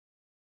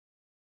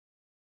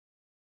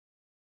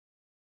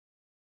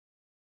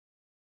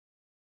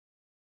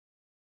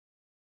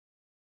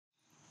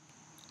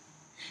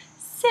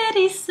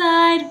City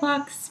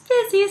sidewalks,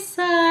 busy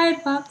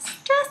sidewalks,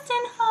 dressed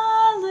in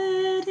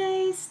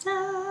holiday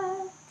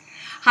style.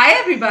 Hi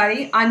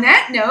everybody, on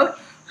that note,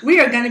 we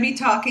are going to be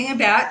talking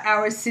about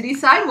our City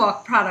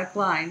Sidewalk product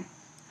line.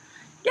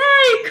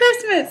 Yay,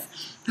 Christmas!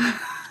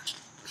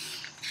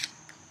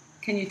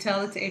 Can you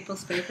tell it's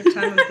April's favorite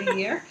time of the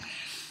year?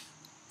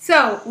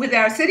 So, with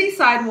our City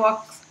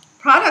Sidewalks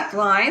product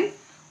line,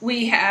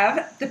 we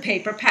have the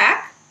paper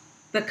pack,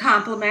 the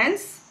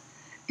compliments,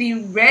 the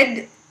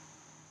red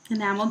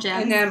Enamel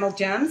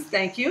gems,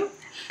 thank you.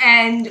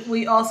 And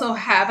we also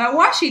have our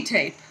washi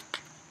tape.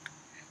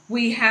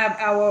 We have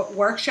our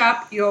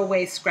Workshop Your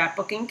Way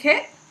scrapbooking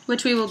kit,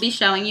 which we will be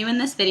showing you in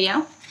this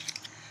video.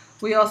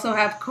 We also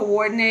have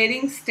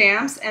coordinating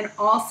stamps and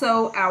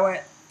also our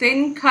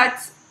thin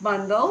cuts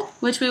bundle,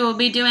 which we will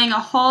be doing a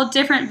whole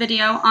different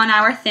video on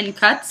our thin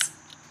cuts.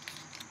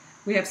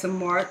 We have some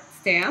more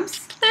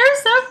stamps. They're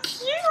so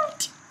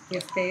cute.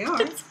 Yes, they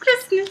are. It's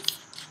Christmas.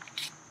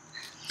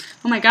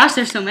 Oh my gosh,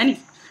 there's so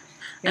many.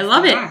 Yes, I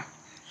love it.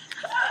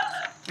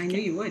 I knew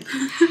you would.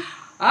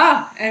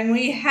 Oh, and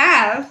we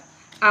have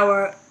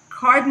our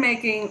card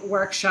making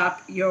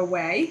workshop Your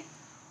Way.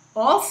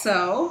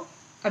 Also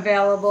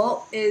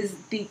available is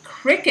the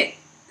Cricut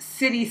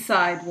City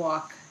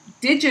Sidewalk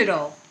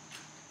digital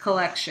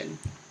collection.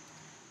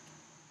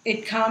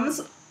 It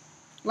comes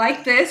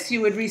like this.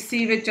 You would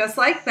receive it just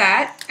like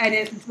that, and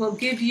it will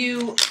give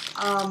you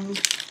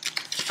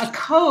a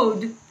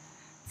code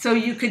so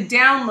you could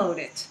download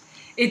it.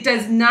 It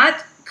does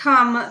not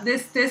come,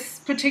 this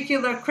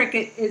particular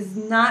Cricut is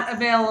not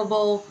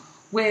available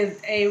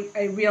with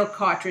a real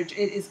cartridge.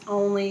 It is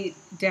only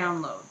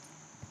download.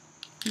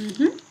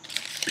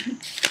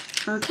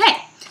 Okay,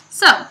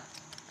 so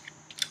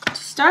to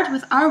start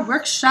with our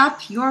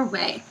Workshop Your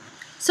Way.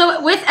 So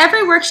with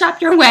every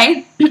Workshop Your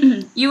Way,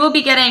 you will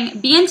be getting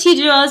B&T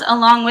duos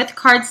along with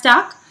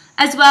cardstock,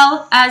 as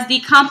well as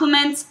the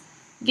compliments,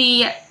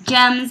 the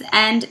gems,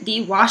 and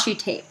the washi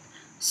tape.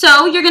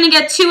 So you're going to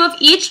get 2 of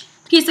each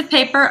piece of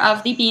paper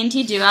of the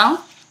B&T duo.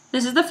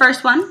 This is the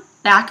first one,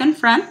 back and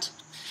front.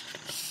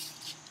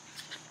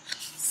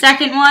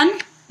 Second one,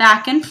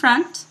 back and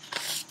front.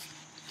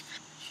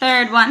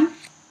 Third one,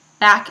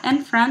 back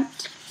and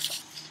front.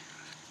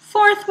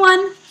 Fourth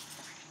one,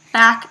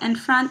 back and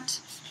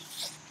front.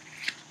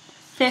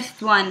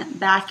 Fifth one,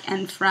 back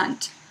and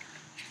front.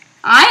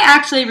 I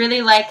actually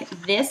really like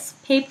this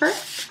paper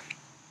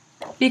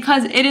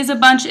because it is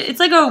it's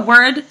like a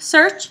word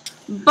search,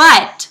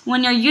 but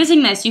when you're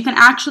using this, you can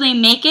actually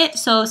make it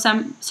so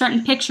some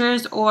certain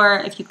pictures, or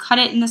if you cut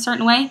it in a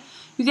certain way,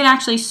 you can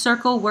actually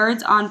circle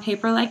words on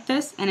paper like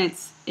this, and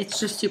it's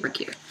just super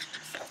cute.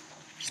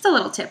 Just a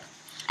little tip.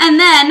 And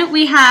then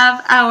we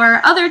have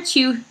our other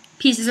 2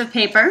 pieces of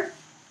paper,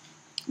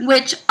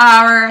 which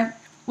are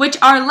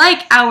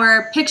like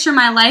our Picture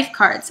My Life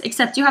cards,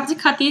 except you have to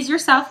cut these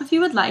yourself if you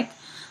would like.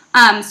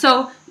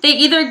 So they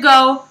either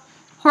go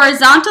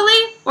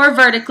horizontally or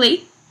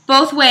vertically,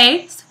 both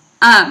ways,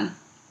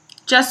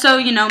 just so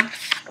you know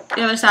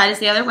the other side is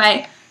the other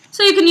way.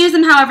 So you can use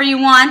them however you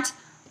want.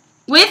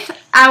 With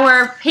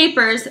our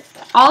papers,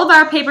 all of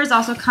our papers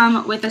also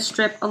come with a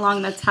strip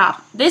along the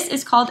top. This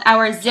is called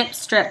our zip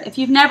strip. If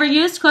you've never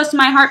used Close to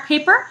My Heart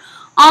paper,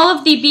 all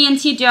of the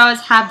B&T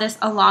duos have this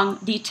along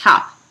the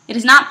top. It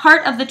is not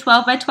part of the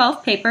 12 by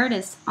 12 paper. It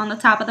is on the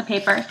top of the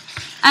paper.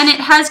 And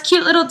it has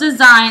cute little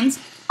designs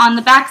on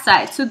the back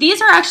side. So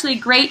these are actually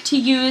great to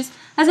use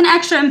as an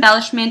extra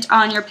embellishment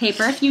on your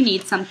paper if you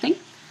need something.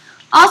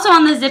 Also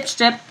on the zip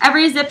strip,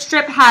 every zip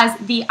strip has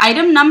the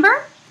item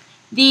number,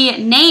 the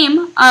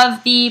name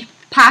of the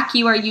pack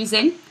you are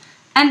using,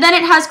 and then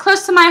it has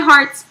Close to My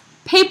Heart's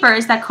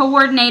papers that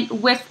coordinate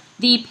with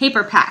the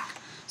paper pack.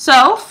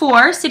 So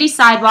for City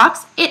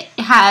Sidewalks, it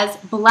has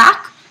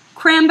black,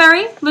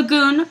 cranberry,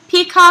 lagoon,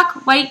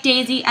 peacock, white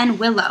daisy, and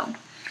willow.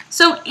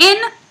 So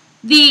in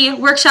the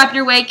Workshop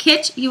Your Way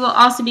kit, you will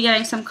also be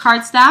getting some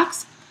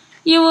cardstocks.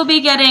 You will be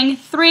getting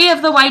 3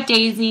 of the white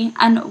daisy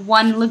and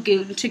 1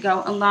 lagoon to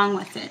go along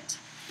with it.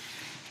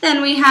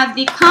 Then we have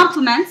the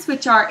compliments,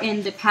 which are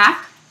in the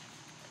pack.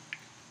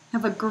 I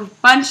have a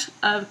bunch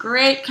of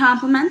great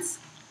compliments.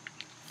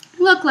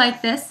 Look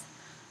like this.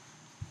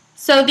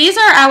 So these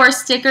are our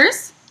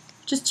stickers,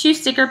 just 2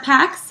 sticker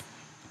packs.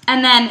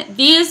 And then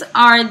these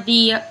are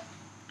the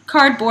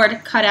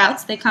cardboard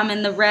cutouts. They come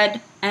in the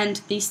red and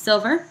the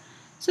silver.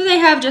 So they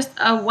have just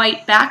a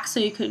white back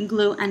so you can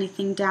glue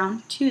anything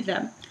down to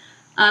them.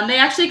 They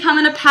actually come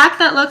in a pack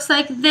that looks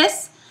like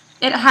this.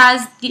 It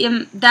has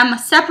them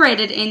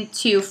separated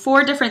into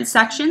 4 different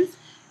sections.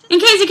 In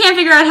case you can't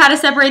figure out how to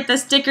separate the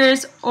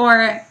stickers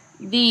or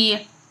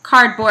the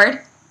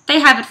cardboard,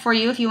 they have it for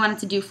you if you wanted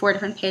to do 4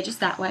 different pages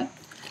that way.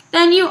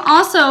 Then you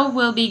also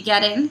will be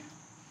getting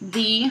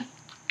the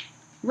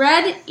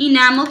red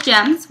enamel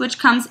gems, which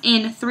comes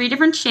in 3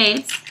 different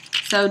shades.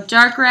 So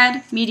dark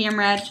red, medium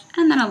red,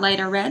 and then a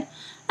lighter red.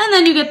 And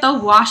then you get the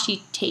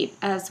washi tape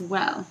as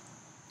well.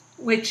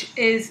 Which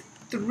is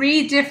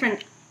 3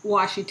 different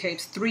washi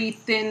tapes, 3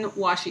 thin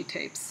washi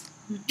tapes.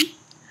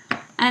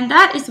 And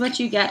that is what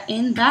you get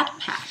in that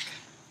pack.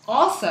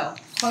 Also,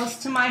 close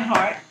to my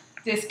heart,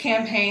 this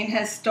campaign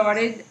has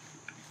started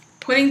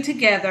putting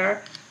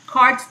together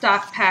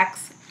cardstock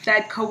packs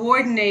that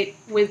coordinate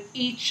with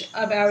each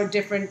of our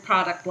different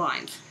product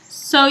lines.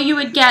 So you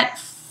would get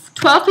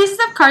 12 pieces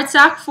of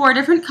cardstock, 4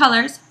 different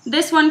colors.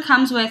 This one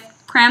comes with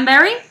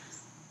cranberry,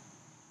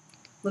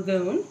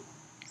 Lagoon,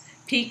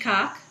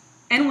 Peacock,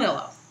 and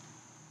Willow.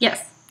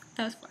 yes,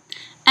 those 4.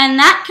 And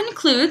that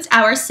concludes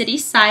our City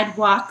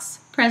Sidewalks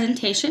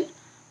presentation.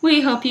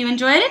 We hope you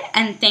enjoyed it,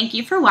 and thank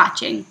you for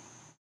watching.